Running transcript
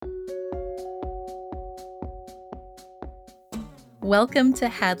Welcome to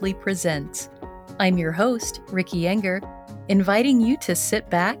Hadley Presents. I'm your host, Ricky Enger, inviting you to sit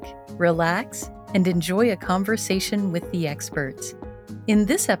back, relax, and enjoy a conversation with the experts. In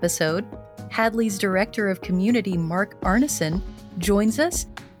this episode, Hadley's Director of Community, Marc Arneson, joins us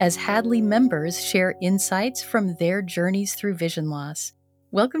as Hadley members share insights from their journeys through vision loss.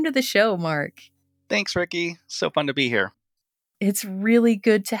 Welcome to the show, Marc. Thanks, Ricky. So fun to be here. It's really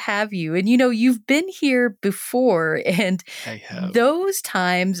good to have you. And you've been here before, and I have. those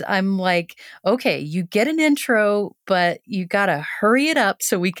times I'm like, okay, you get an intro, but you got to hurry it up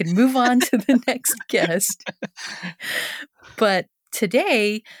so we can move on to the next guest. But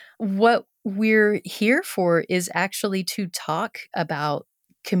today, what we're here for is actually to talk about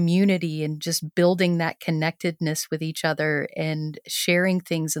community and just building that connectedness with each other and sharing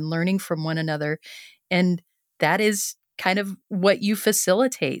things and learning from one another. And that is kind of what you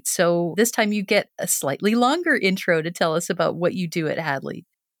facilitate. So this time you get a slightly longer intro to tell us about what you do at Hadley.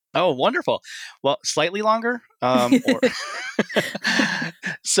 Oh, wonderful. Well, slightly longer. Ricky,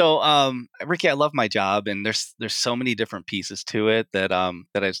 I love my job, and there's so many different pieces to it that I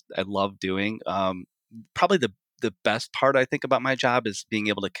love doing. Probably the best part I think about my job is being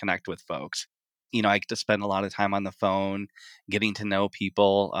able to connect with folks. I get to spend a lot of time on the phone, getting to know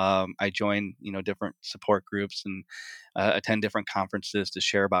people. I join, different support groups and attend different conferences to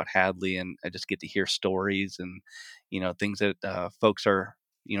share about Hadley, and I just get to hear stories and, things that folks are,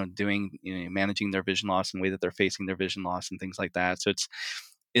 doing, managing their vision loss and the way that they're facing their vision loss and things like that. So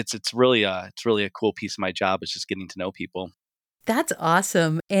it's really a cool piece of my job. Is just getting to know people. That's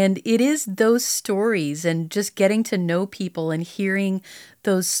awesome. And it is those stories and just getting to know people and hearing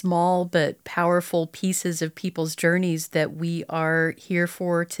those small but powerful pieces of people's journeys that we are here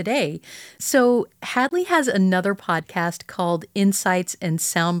for today. So Hadley has another podcast called Insights and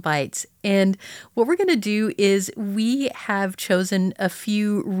Soundbites. And what we're going to do is we have chosen a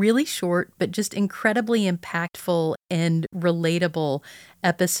few really short but just incredibly impactful and relatable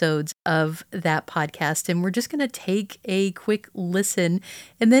episodes of that podcast. And we're just going to take a quick listen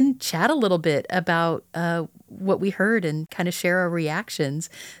and then chat a little bit about what we heard and kind of share our reactions.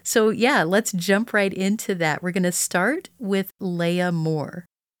 So yeah, let's jump right into that. We're going to start with Leah Moore.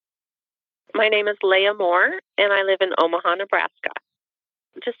 My name is Leah Moore, and I live in Omaha, Nebraska.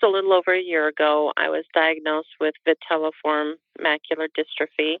 Just a little over a year ago, I was diagnosed with vitelliform macular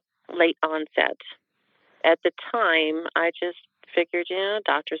dystrophy, late onset. At the time, I just figured,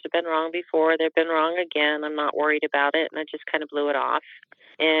 doctors have been wrong before. They've been wrong again. I'm not worried about it, and I just kind of blew it off.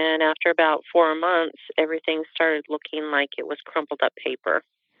 And after about 4 months, everything started looking like it was crumpled up paper.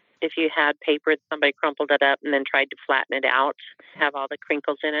 If you had paper, somebody crumpled it up and then tried to flatten it out, have all the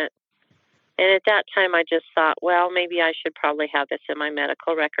crinkles in it. And at that time, I just thought, well, maybe I should probably have this in my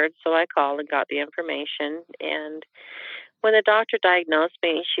medical record. So I called and got the information. And when the doctor diagnosed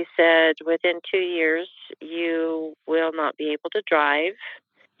me, she said, within 2 years, you will not be able to drive,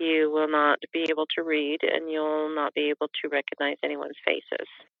 you will not be able to read, and you'll not be able to recognize anyone's faces.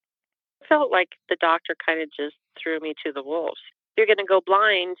 I felt like the doctor kind of just threw me to the wolves. You're going to go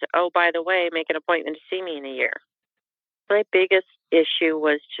blind. Oh, by the way, make an appointment to see me in a year. My biggest issue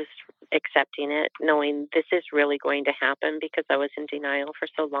was just accepting it, knowing this is really going to happen because I was in denial for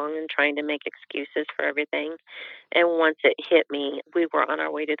so long and trying to make excuses for everything. And once it hit me, we were on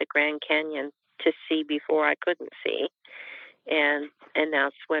our way to the Grand Canyon to see before I couldn't see. And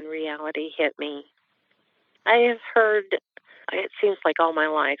that's when reality hit me. I have heard, it seems like all my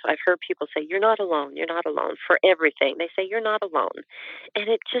life, I've heard people say, you're not alone for everything. They say, you're not alone. And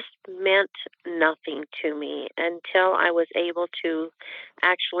it just meant nothing to me until I was able to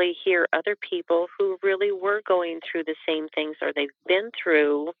actually hear other people who really were going through the same things, or they've been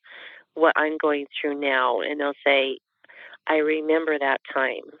through what I'm going through now. And they'll say, I remember that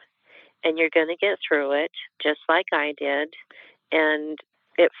time. And you're going to get through it just like I did. And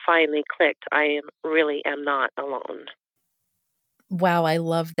it finally clicked. I really am not alone. Wow, I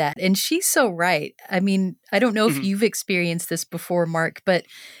love that. And she's so right. I mean, I don't know if you've experienced this before, Marc, but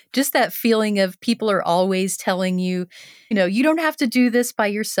just that feeling of people are always telling you, you don't have to do this by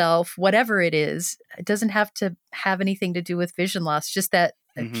yourself, whatever it is. It doesn't have to have anything to do with vision loss, just that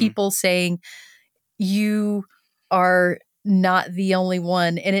people saying you are not the only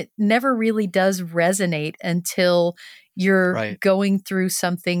one. And it never really does resonate until you're going through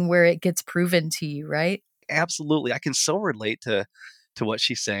something where it gets proven to you, right? Absolutely. I can so relate to what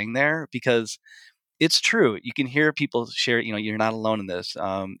she's saying there, because it's true. You can hear people share, you're not alone in this.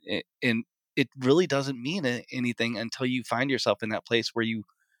 And it really doesn't mean anything until you find yourself in that place where you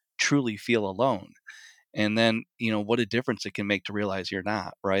truly feel alone. And then, what a difference it can make to realize you're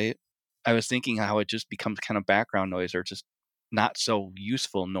not, right? I was thinking how it just becomes kind of background noise, or just not so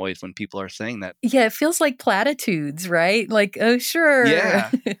useful noise when people are saying that. Yeah, it feels like platitudes, right? Like, oh, sure.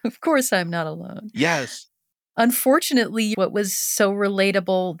 Yeah. Of course I'm not alone. Yes. Unfortunately, what was so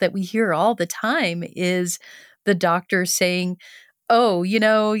relatable that we hear all the time is the doctor saying, oh,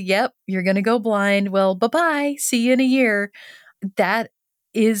 yep, you're going to go blind. Well, bye-bye. See you in a year. That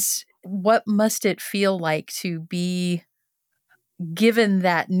is what must it feel like to be given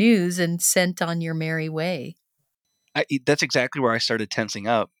that news and sent on your merry way? That's exactly where I started tensing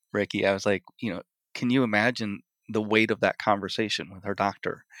up, Ricky. I was like, can you imagine the weight of that conversation with her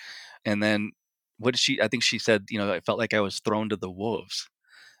doctor? And then what did I think she said, I felt like I was thrown to the wolves.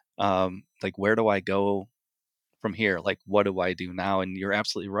 Like, where do I go from here? Like, what do I do now? And you're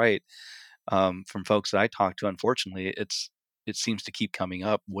absolutely right. From folks that I talk to, unfortunately, it seems to keep coming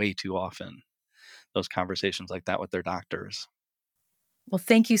up way too often. Those conversations like that with their doctors. Well,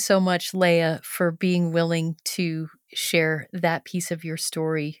 thank you so much, Leah, for being willing to share that piece of your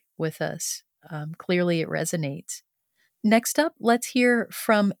story with us. Clearly, it resonates. Next up, let's hear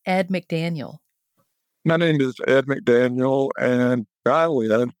from Ed McDaniel. My name is Ed McDaniel, and I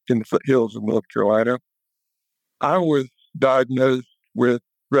live in the foothills of North Carolina. I was diagnosed with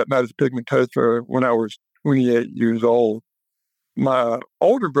retinitis pigmentosa when I was 28 years old. My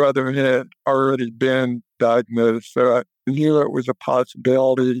older brother had already been diagnosed, so I knew it was a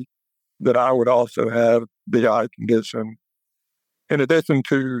possibility that I would also have the eye condition. In addition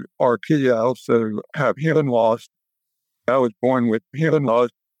to RP, I also have hearing loss. I was born with hearing loss.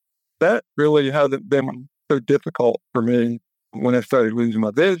 That really hasn't been so difficult for me when I started losing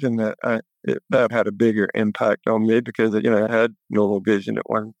my vision. That had a bigger impact on me because I had normal vision at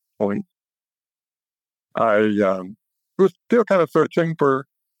one point. I was still kind of searching for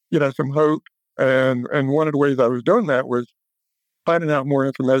some hope, and one of the ways I was doing that was finding out more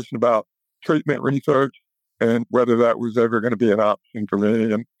information about treatment research and whether that was ever going to be an option for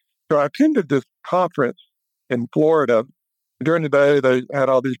me. And so I attended this conference in Florida. During the day, they had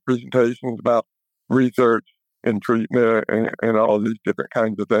all these presentations about research and treatment and all these different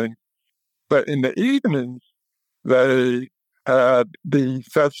kinds of things. But in the evenings, they had the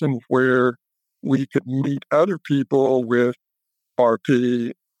sessions where we could meet other people with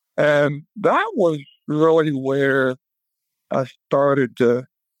RP. And that was really where I started to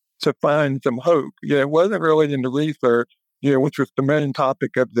find some hope. It wasn't really in the research, which was the main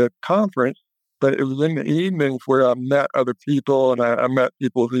topic of the conference, but it was in the evenings where I met other people, and I met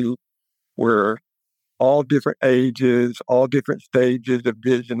people who were all different ages, all different stages of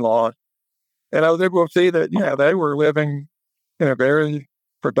vision loss. And I was able to see that, they were living very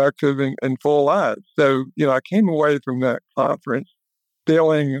productive and full lives. So, I came away from that conference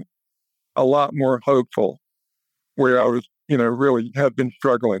feeling a lot more hopeful where I was, really had been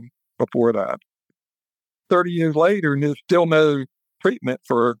struggling before that. 30 years later, and there's still no treatment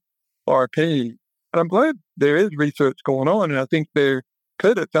for RP. And I'm glad there is research going on, and I think there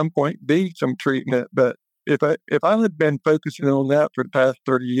could at some point be some treatment. But if I had been focusing on that for the past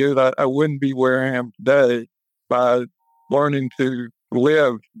 30 years, I wouldn't be where I am today by learning to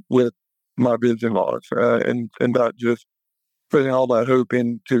live with my vision loss and not just putting all my hope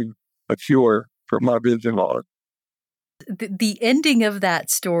into a cure for my vision loss. The ending of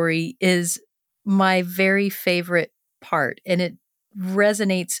that story is my very favorite part, and it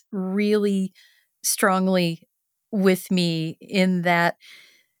resonates really strongly with me in that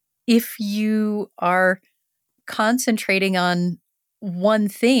if you are concentrating on one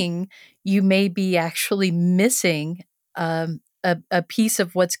thing, you may be actually missing a piece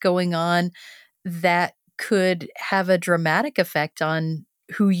of what's going on that could have a dramatic effect on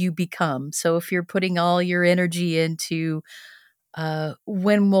who you become. So if you're putting all your energy into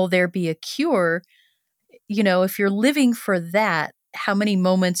when will there be a cure, if you're living for that, how many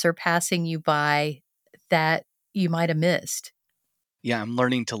moments are passing you by that you might have missed? Yeah, I'm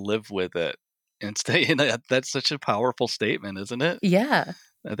learning to live with it and stay in it. That's such a powerful statement, isn't it? Yeah.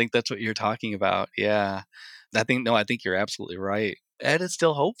 I think that's what you're talking about. Yeah. I think you're absolutely right. Ed is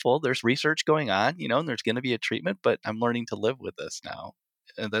still hopeful. There's research going on, and there's going to be a treatment, but I'm learning to live with this now.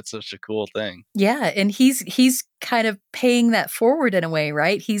 And that's such a cool thing. Yeah, and he's kind of paying that forward in a way,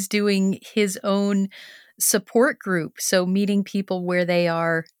 right? He's doing his own support group, so meeting people where they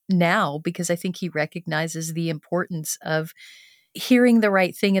are now, because I think he recognizes the importance of hearing the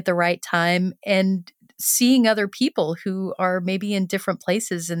right thing at the right time and seeing other people who are maybe in different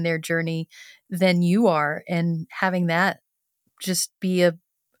places in their journey than you are, and having that just be a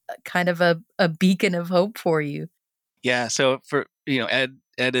kind of a beacon of hope for you. Yeah. So Ed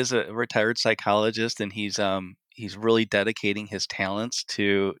is a retired psychologist, and he's really dedicating his talents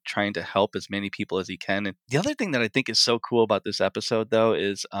to trying to help as many people as he can. And the other thing that I think is so cool about this episode, though,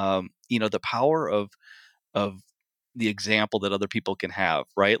 is the power of the example that other people can have,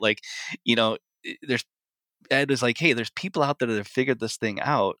 right? Like, there's Ed is like, hey, there's people out there that have figured this thing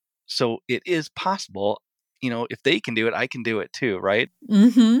out, so it is possible. If they can do it, I can do it too, right?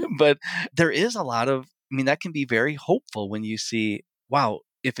 Mm-hmm. But there is a lot of, that can be very hopeful when you see, wow,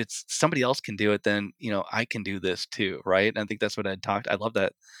 if it's somebody else can do it, then, I can do this too. Right. And I think that's what I love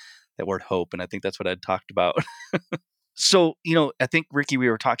that word hope. And I think that's what Ed talked about. So, I think, Ricky, we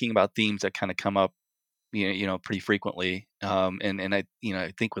were talking about themes that kind of come up, pretty frequently. And I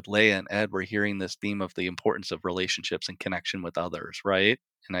think with Leah and Ed, we're hearing this theme of the importance of relationships and connection with others. Right.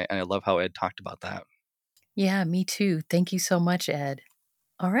 And I love how Ed talked about that. Yeah, me too. Thank you so much, Ed.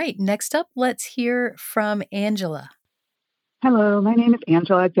 All right, next up, let's hear from Angela. Hello, my name is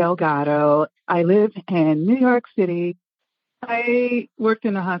Angela Delgado. I live in New York City. I worked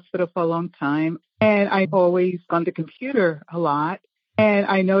in a hospital for a long time, and I've always on the computer a lot. And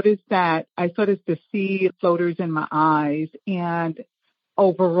I noticed that I started to see floaters in my eyes. And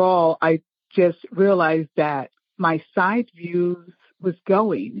overall, I just realized that my side views was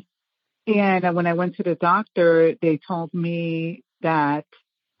going. And when I went to the doctor, they told me that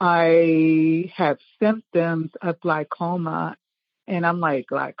I have symptoms of glaucoma. And I'm like,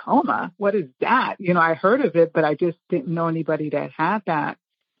 glaucoma? What is that? I heard of it, but I just didn't know anybody that had that.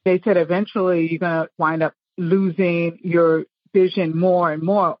 They said eventually you're going to wind up losing your vision more and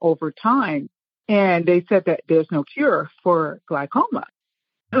more over time. And they said that there's no cure for glaucoma.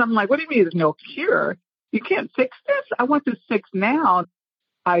 And I'm like, what do you mean there's no cure? You can't fix this? I want this fixed now.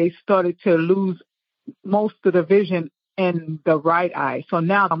 I started to lose most of the vision in the right eye. So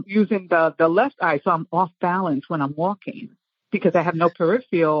now I'm using the left eye, so I'm off balance when I'm walking because I have no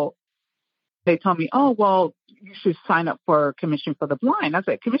peripheral. They told me, oh, well, you should sign up for Commission for the Blind. I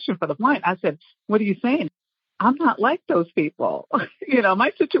said, Commission for the Blind? I said, what are you saying? I'm not like those people.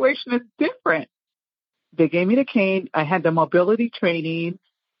 My situation is different. They gave me the cane. I had the mobility training,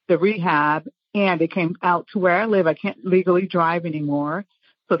 the rehab, and it came out to where I live. I can't legally drive anymore.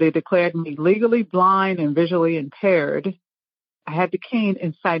 So they declared me legally blind and visually impaired. I had the cane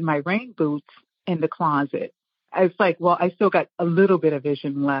inside my rain boots in the closet. I was like, well, I still got a little bit of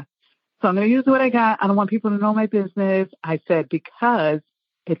vision left. So I'm going to use what I got. I don't want people to know my business. I said, because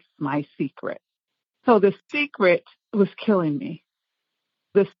it's my secret. So the secret was killing me.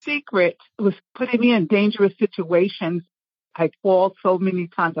 The secret was putting me in dangerous situations. I fall so many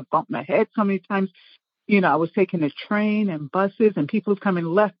times. I bumped my head so many times. I was taking the train and buses and people coming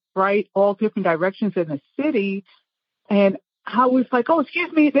left, right, all different directions in the city. And I was like, oh,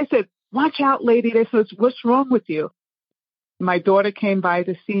 excuse me. They said, watch out, lady. They said, what's wrong with you? My daughter came by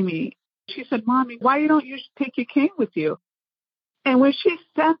to see me. She said, Mommy, why don't you take your cane with you? And when she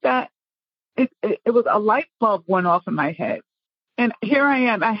said that, it was a light bulb went off in my head. And here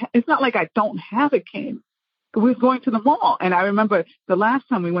I am. It's not like I don't have a cane. We was going to the mall. And I remember the last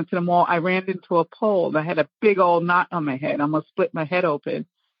time we went to the mall, I ran into a pole that had a big old knot on my head. I almost split my head open.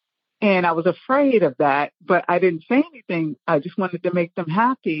 And I was afraid of that, but I didn't say anything. I just wanted to make them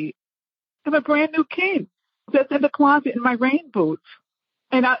happy. I have a brand new cane that's in the closet in my rain boots.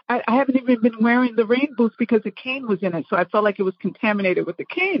 And I haven't even been wearing the rain boots because the cane was in it. So I felt like it was contaminated with the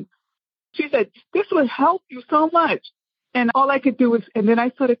cane. She said, this would help you so much. And all I could do was, and then I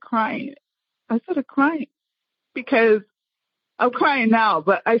started crying. Because I'm crying now,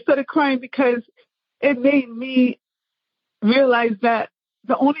 but I started crying because it made me realize that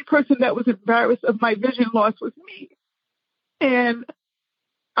the only person that was embarrassed of my vision loss was me. And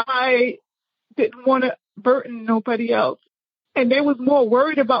I didn't want to burden nobody else. And they was more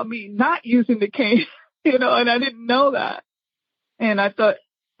worried about me not using the cane, and I didn't know that. And I thought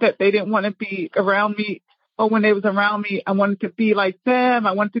that they didn't want to be around me. Or when they was around me, I wanted to be like them.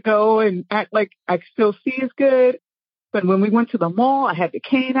 I wanted to go and act like I could still see as good. But when we went to the mall, I had the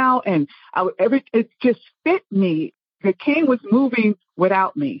cane out and it just fit me. The cane was moving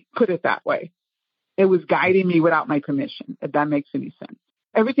without me, put it that way. It was guiding me without my permission, if that makes any sense.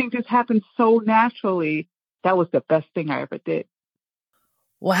 Everything just happened so naturally. That was the best thing I ever did.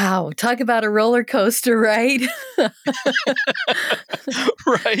 Wow. Talk about a roller coaster, right?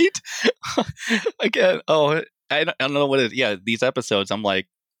 Right? Again, I don't know what it is. Yeah, these episodes, I'm like,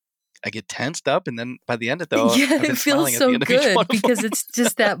 I get tensed up, and then by the end of it, though, Yeah, I've been it feels smiling at the so end of each one good of them. because it's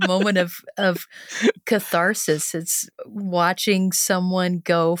just that moment of catharsis. It's watching someone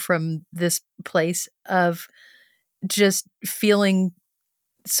go from this place of just feeling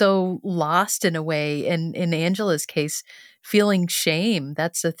so lost in a way. And in Angela's case, feeling shame.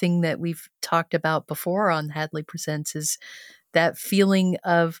 That's a thing that we've talked about before on Hadley Presents, is that feeling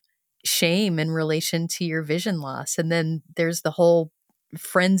of shame in relation to your vision loss. And then there's the whole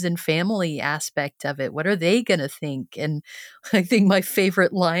friends and family aspect of it. What are they going to think? And I think my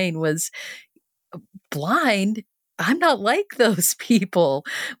favorite line was, blind? I'm not like those people.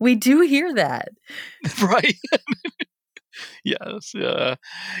 We do hear that. Right. Yes. I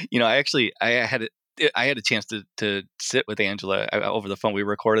had a chance to sit with Angela over the phone. We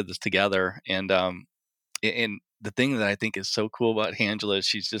recorded this together, and the thing that I think is so cool about Angela is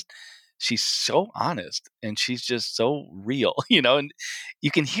she's so honest, and she's just so real, and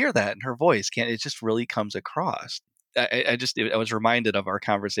you can hear that in her voice. It just really comes across. I was reminded of our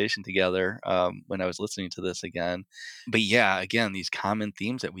conversation together when I was listening to this again. But yeah, again, these common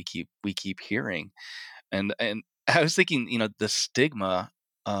themes that we keep hearing, and I was thinking, the stigma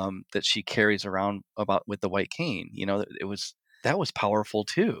that she carries around about with the white cane, that was powerful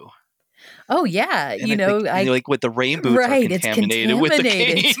too. Oh yeah, And I think, like with the rain boots are right, it's contaminated with the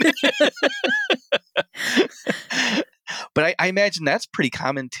contaminated. cane. But I imagine that's pretty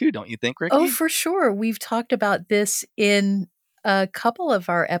common too, don't you think, Ricky? Oh, for sure. We've talked about this in a couple of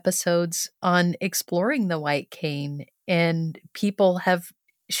our episodes on exploring the white cane, and people have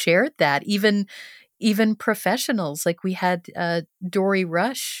shared that. Even professionals, like we had Dory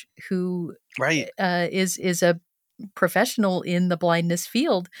Rush, who Right. is a professional in the blindness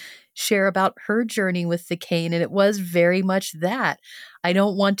field, share about her journey with the cane. And it was very much that I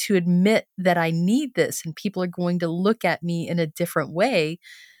don't want to admit that I need this, and people are going to look at me in a different way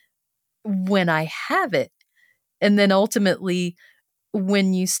when I have it. And then ultimately,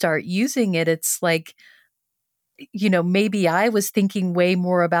 when you start using it, it's like, maybe I was thinking way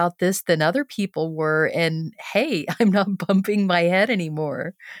more about this than other people were. And hey, I'm not bumping my head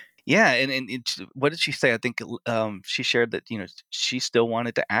anymore. Yeah, what did she say? I think she shared that she still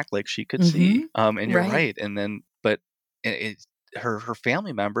wanted to act like she could see. And you're Right. right. And then, but her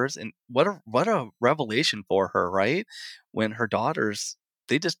family members, and what a revelation for her, right? When her daughters,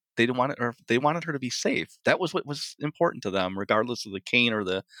 they didn't want it, or they wanted her to be safe. That was what was important to them, regardless of the cane or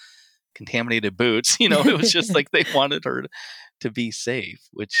the contaminated boots. It was just like they wanted her to be safe,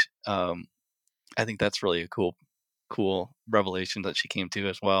 which I think that's really a cool revelation that she came to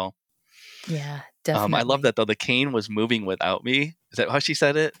as well. Yeah, I love definitely. that though. The cane was moving without me. Is that how she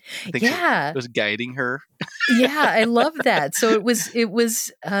said it? I think Yeah. it was guiding her. Yeah, I love that. So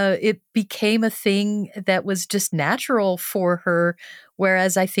it became a thing that was just natural for her,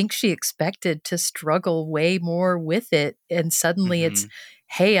 whereas I think she expected to struggle way more with it. And suddenly it's, Mhm.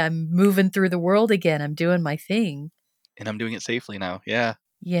 hey, I'm moving through the world again. I'm doing my thing. And I'm doing it safely now. Yeah.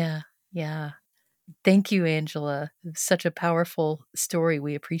 Yeah. Yeah. Thank you, Angela. Such a powerful story.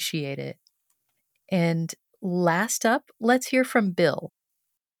 We appreciate it. And last up, let's hear from Bill.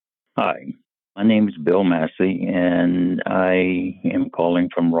 Hi, my name is Bill Massey, and I am calling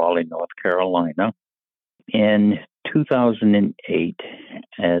from Raleigh, North Carolina. In 2008,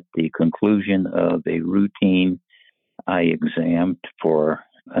 at the conclusion of a routine eye exam for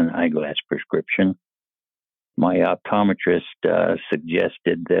an eyeglass prescription, my optometrist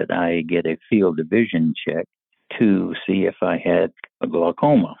suggested that I get a field of vision check to see if I had a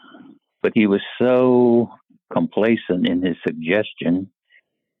glaucoma. But he was so complacent in his suggestion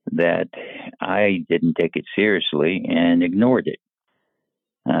that I didn't take it seriously and ignored it.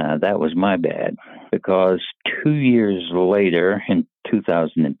 That was my bad, because 2 years later, in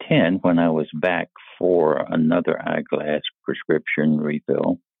 2010, when I was back for another eyeglass prescription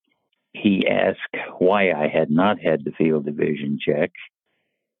refill, he asked why I had not had the field of vision check,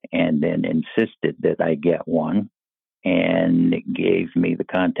 and then insisted that I get one, and gave me the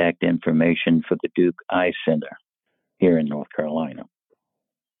contact information for the Duke Eye Center here in North Carolina.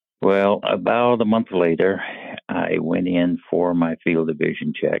 Well, about a month later, I went in for my field of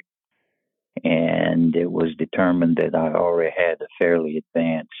vision check, and it was determined that I already had a fairly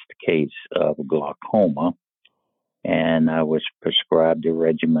advanced case of glaucoma, and I was prescribed a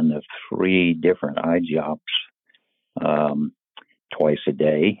regimen of 3 different eye drops twice a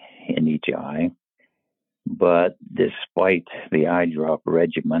day in each eye. But despite the eye drop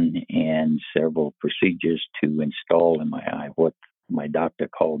regimen and several procedures to install in my eye what my doctor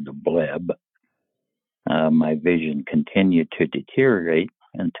called the bleb, my vision continued to deteriorate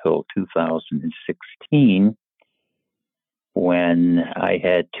until 2016, when I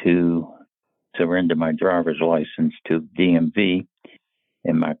had to surrender my driver's license to DMV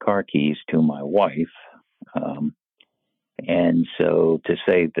and my car keys to my wife. And so to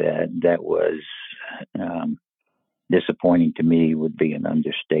say that was disappointing to me would be an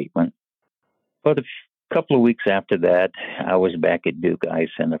understatement. But couple of weeks after that, I was back at Duke Eye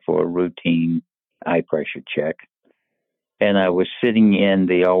Center for a routine eye pressure check. And I was sitting in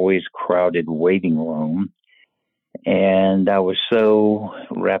the always crowded waiting room. And I was so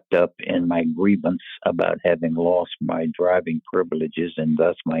wrapped up in my grievance about having lost my driving privileges and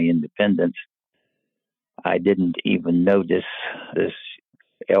thus my independence, I didn't even notice this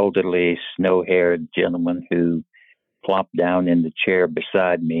elderly, snow-haired gentleman who plopped down in the chair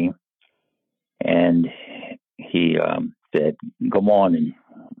beside me. And he said, "Good morning."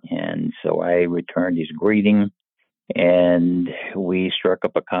 And so I returned his greeting, and we struck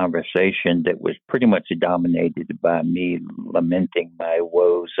up a conversation that was pretty much dominated by me lamenting my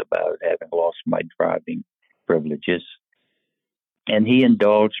woes about having lost my driving privileges. And he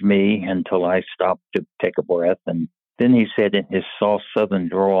indulged me until I stopped to take a breath. And then he said in his soft southern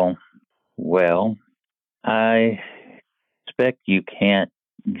drawl, "Well, I expect you can't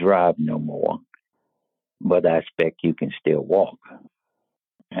drive no more, but I expect you can still walk."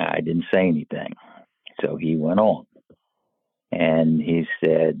 I didn't say anything. So he went on. And he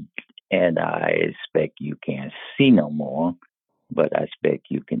said, "And I expect you can't see no more, but I expect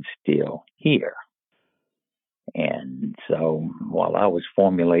you can still hear." And so while I was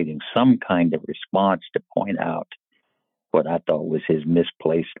formulating some kind of response to point out what I thought was his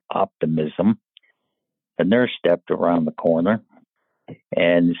misplaced optimism, the nurse stepped around the corner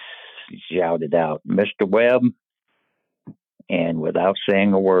and shouted out, "Mr. Webb." And without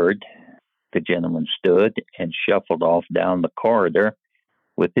saying a word, the gentleman stood and shuffled off down the corridor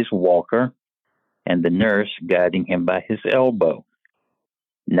with his walker and the nurse guiding him by his elbow.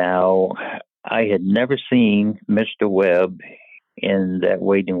 Now, I had never seen Mr. Webb in that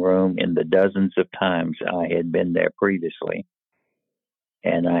waiting room in the dozens of times I had been there previously.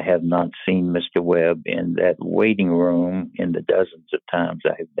 And I have not seen Mr. Webb in that waiting room in the dozens of times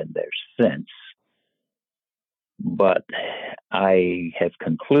I have been there since. But I have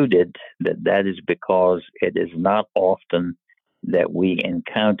concluded that that is because it is not often that we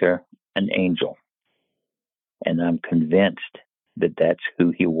encounter an angel. And I'm convinced that that's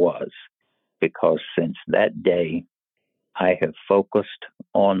who he was, because since that day, I have focused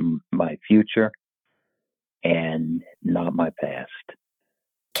on my future and not my past.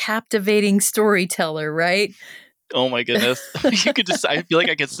 Captivating storyteller, right? Oh my goodness. You could just, I feel like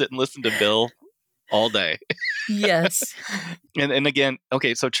I could sit and listen to Bill all day. Yes. And again,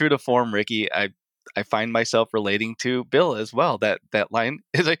 okay, so true to form, Ricky, I find myself relating to Bill as well. That line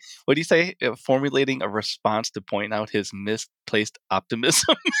is like, what do you say? Formulating a response to point out his misplaced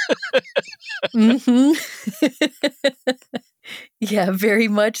optimism. Mm-hmm. Yeah, very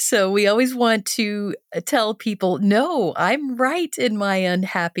much so. We always want to tell people, no, I'm right in my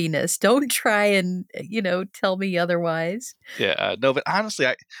unhappiness. Don't try and, tell me otherwise. Yeah, no, but honestly,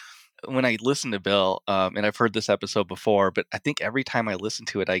 when I listen to Bill, and I've heard this episode before, but I think every time I listen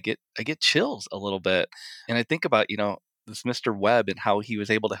to it, I get chills a little bit, and I think about this Mr. Webb and how he was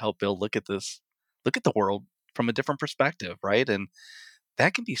able to help Bill look at the world from a different perspective, right? And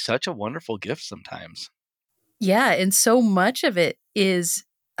that can be such a wonderful gift sometimes. Yeah, and so much of it is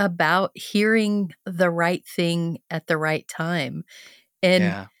about hearing the right thing at the right time. And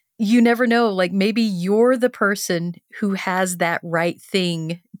Yeah, you never know, like maybe you're the person who has that right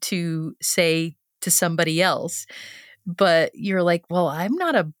thing to say to somebody else. But you're like, well, I'm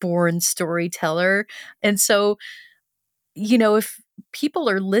not a born storyteller. And so, if people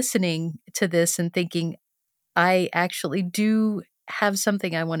are listening to this and thinking, I actually do have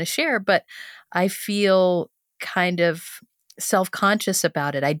something I want to share, but I feel kind of self-conscious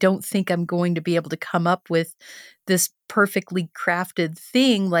about it. I don't think I'm going to be able to come up with this perfectly crafted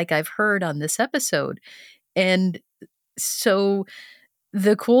thing like I've heard on this episode. And so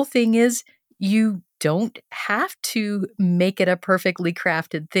the cool thing is you don't have to make it a perfectly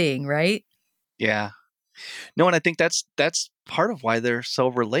crafted thing, right? yeah. No, and I think that's part of why they're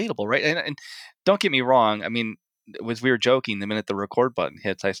so relatable, right? And don't get me wrong. I mean, as we were joking, the minute the record button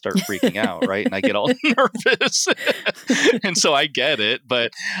hits, I start freaking out, right? And I get all nervous, and so I get it.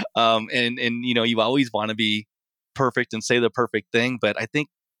 But and you always want to be perfect and say the perfect thing. But I think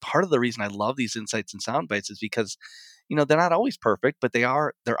part of the reason I love these insights and sound bites is because they're not always perfect, but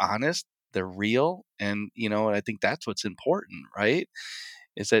they're honest, they're real, and I think that's what's important, right?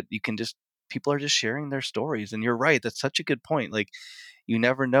 Is that people are just sharing their stories. And you're right, that's such a good point. Like, you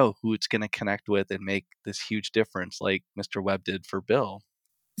never know who it's going to connect with and make this huge difference, like Mr. Webb did for Bill.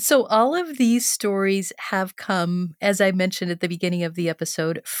 So, all of these stories have come, as I mentioned at the beginning of the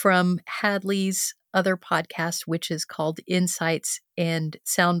episode, from Hadley's other podcast, which is called Insights and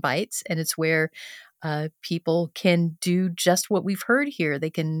Sound Bites. And it's where people can do just what we've heard here. They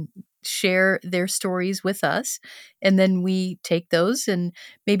can share their stories with us, and then we take those and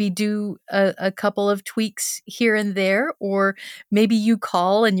maybe do a couple of tweaks here and there. Or maybe you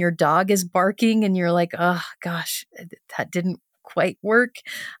call and your dog is barking and you're like, oh gosh, that didn't quite work.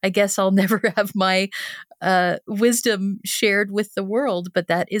 I guess I'll never have my wisdom shared with the world, but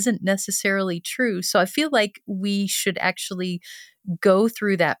that isn't necessarily true. So I feel like we should actually go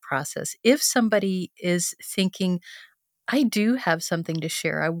through that process. If somebody is thinking, I do have something to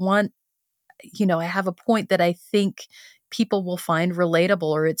share, I have a point that I think people will find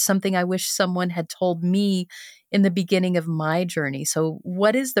relatable, or it's something I wish someone had told me in the beginning of my journey. So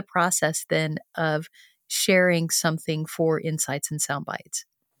what is the process then of sharing something for Insights and Sound Bites?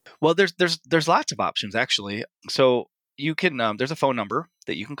 Well, there's lots of options actually. So you can there's a phone number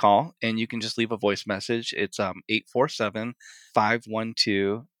that you can call, and you can just leave a voice message. It's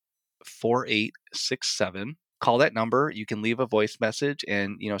 847-512-4867. Call that number. You can leave a voice message,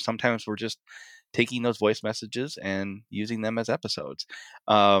 and sometimes we're just taking those voice messages and using them as episodes.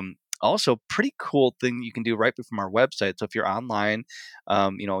 Also, pretty cool thing you can do right from our website. So if you're online,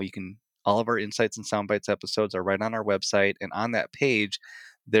 you can. All of our Insights and Soundbites episodes are right on our website, and on that page,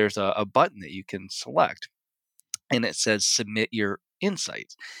 there's a button that you can select, and it says submit your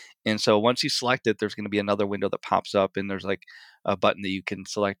insights. And so once you select it, there's going to be another window that pops up, and there's like a button that you can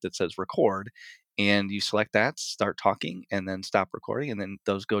select that says record. And you select that, start talking, and then stop recording, and then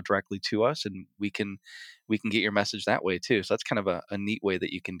those go directly to us, and we can get your message that way too. So that's kind of a neat way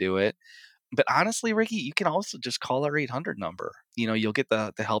that you can do it. But honestly, Ricky, you can also just call our 800 number. You'll get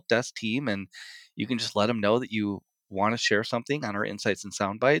the help desk team, and you can just let them know that you want to share something on our Insights and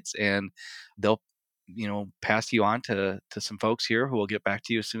Sound Bites, and they'll pass you on to some folks here who will get back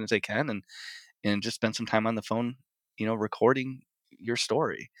to you as soon as they can, and just spend some time on the phone, recording your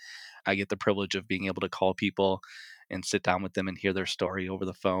story. I get the privilege of being able to call people and sit down with them and hear their story over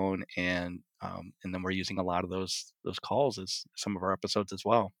the phone, and then we're using a lot of those calls as some of our episodes as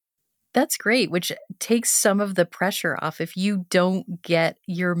well. That's great, which takes some of the pressure off. If you don't get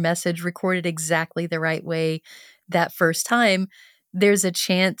your message recorded exactly the right way that first time, there's a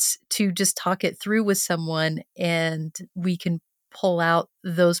chance to just talk it through with someone, and we can pull out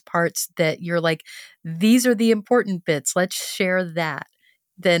those parts that you're like, these are the important bits. Let's share that.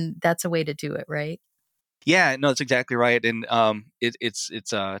 Then that's a way to do it, right? Yeah, no, that's exactly right. And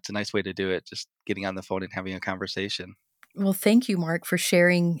it's a nice way to do it, just getting on the phone and having a conversation. Well, thank you, Mark, for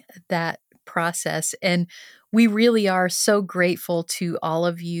sharing that process. And we really are so grateful to all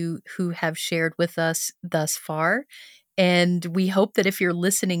of you who have shared with us thus far. And we hope that if you're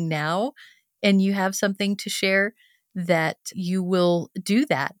listening now and you have something to share, that you will do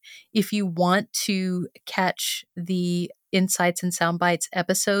that. If you want to catch the Insights and Soundbites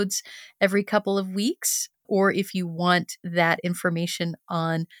episodes every couple of weeks, or if you want that information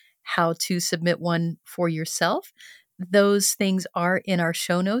on how to submit one for yourself, those things are in our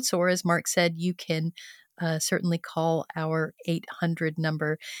show notes, or as Mark said, you can certainly call our 800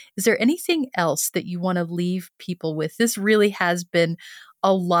 number. Is there anything else that you want to leave people with? This really has been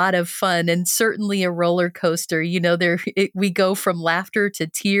a lot of fun, and certainly a roller coaster. We go from laughter to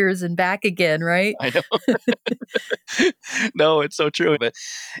tears and back again, right? I know. No, it's so true. But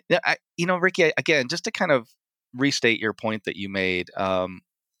Ricky, again, just to kind of restate your point that you made,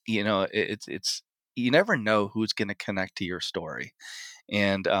 it's you never know who's going to connect to your story,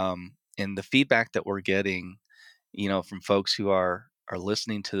 and the feedback that we're getting, from folks who are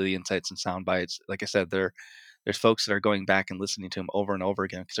listening to the Insights and Sound Bites. Like I said, there's folks that are going back and listening to them over and over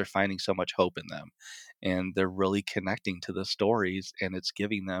again because they're finding so much hope in them, and they're really connecting to the stories, and it's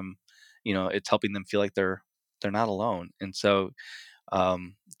giving them, it's helping them feel like they're not alone. And so,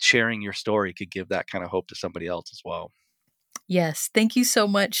 sharing your story could give that kind of hope to somebody else as well. Yes. Thank you so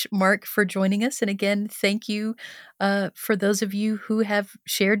much, Mark, for joining us. And again, thank you for those of you who have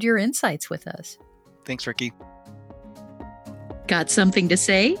shared your insights with us. Thanks, Ricky. Got something to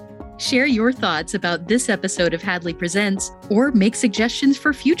say? Share your thoughts about this episode of Hadley Presents, or make suggestions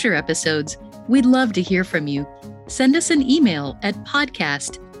for future episodes. We'd love to hear from you. Send us an email at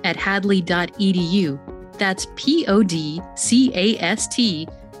podcast@hadley.edu. That's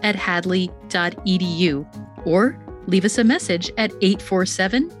podcast@hadley.edu. Or leave us a message at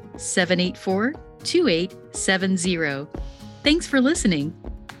 847-784-2870. Thanks for listening.